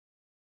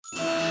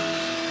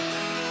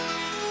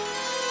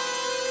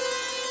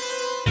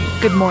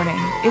Good morning.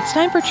 It's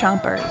time for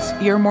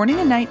Chompers, your morning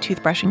and night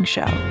toothbrushing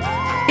show.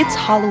 It's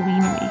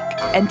Halloween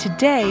week, and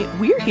today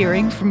we're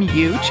hearing from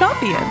you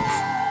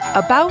Chompions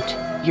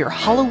about your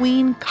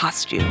Halloween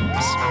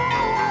costumes.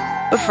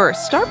 But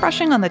first, start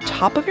brushing on the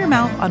top of your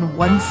mouth on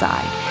one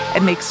side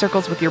and make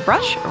circles with your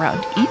brush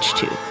around each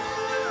tooth.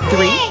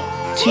 3,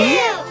 2,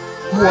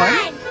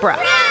 1,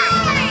 brush.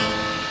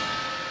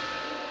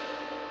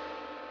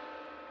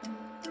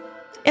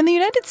 In the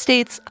United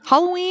States,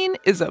 Halloween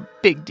is a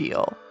big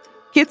deal.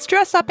 Kids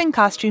dress up in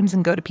costumes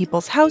and go to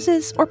people's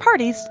houses or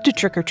parties to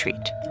trick or treat.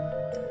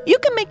 You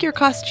can make your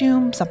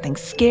costume something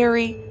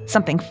scary,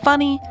 something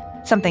funny,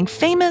 something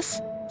famous,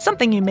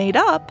 something you made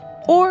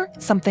up, or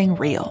something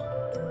real.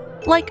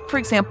 Like, for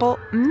example,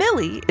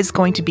 Millie is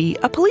going to be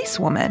a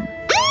policewoman.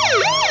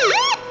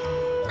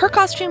 Her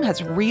costume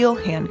has real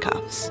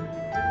handcuffs.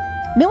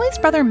 Millie's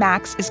brother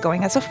Max is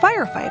going as a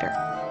firefighter,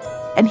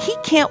 and he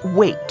can't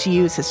wait to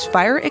use his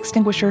fire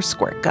extinguisher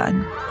squirt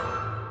gun.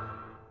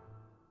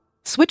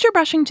 Switch your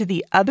brushing to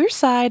the other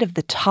side of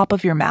the top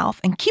of your mouth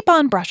and keep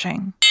on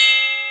brushing.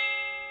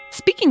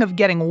 Speaking of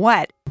getting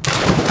wet,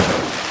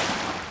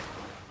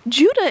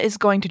 Judah is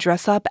going to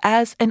dress up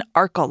as an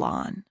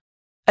Archelon,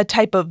 a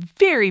type of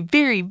very,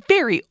 very,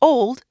 very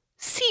old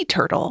sea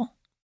turtle.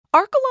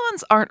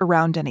 Archelons aren't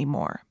around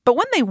anymore, but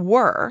when they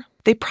were,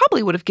 they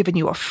probably would have given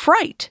you a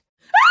fright.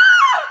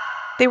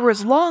 They were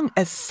as long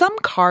as some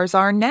cars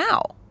are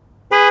now.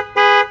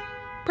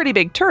 Pretty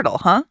big turtle,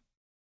 huh?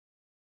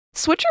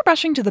 Switch your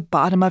brushing to the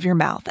bottom of your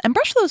mouth and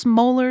brush those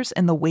molars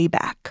in the way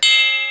back.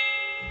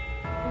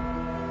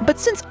 But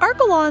since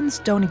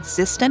Archelons don't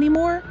exist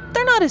anymore,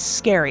 they're not as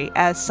scary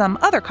as some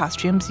other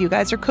costumes you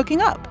guys are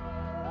cooking up.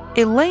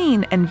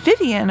 Elaine and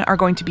Vivian are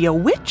going to be a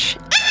witch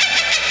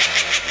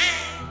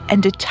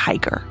and a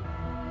tiger.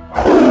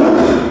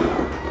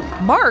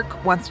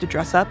 Mark wants to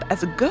dress up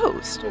as a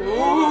ghost.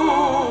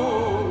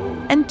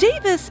 And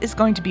Davis is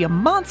going to be a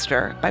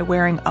monster by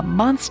wearing a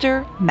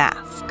monster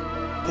mask.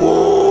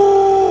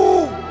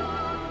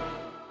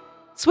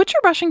 Switch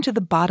your brushing to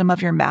the bottom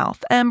of your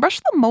mouth and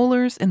brush the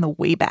molars in the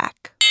way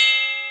back.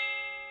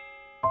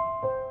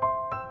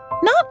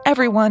 Not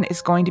everyone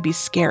is going to be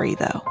scary,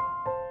 though.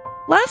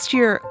 Last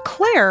year,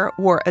 Claire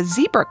wore a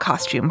zebra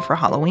costume for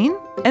Halloween,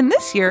 and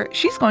this year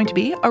she's going to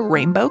be a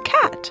rainbow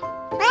cat.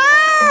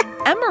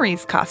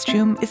 Emery's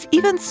costume is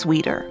even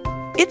sweeter.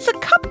 It's a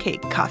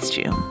cupcake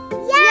costume.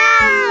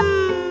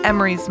 Yum!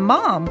 Emery's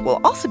mom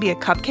will also be a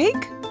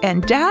cupcake,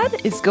 and Dad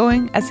is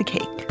going as a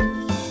cake.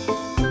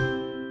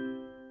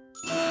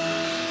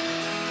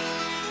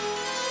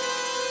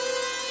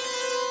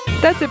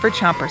 That's it for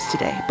Chompers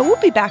today, but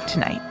we'll be back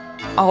tonight,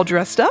 all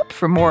dressed up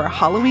for more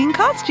Halloween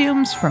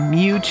costumes from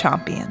you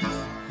Chompions.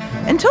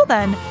 Until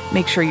then,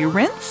 make sure you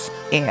rinse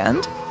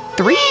and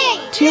 3,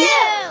 2,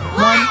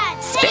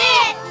 1,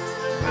 spit!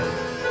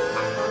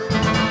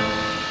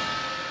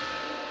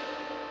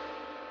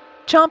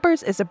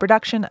 Chompers is a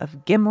production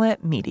of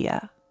Gimlet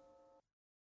Media.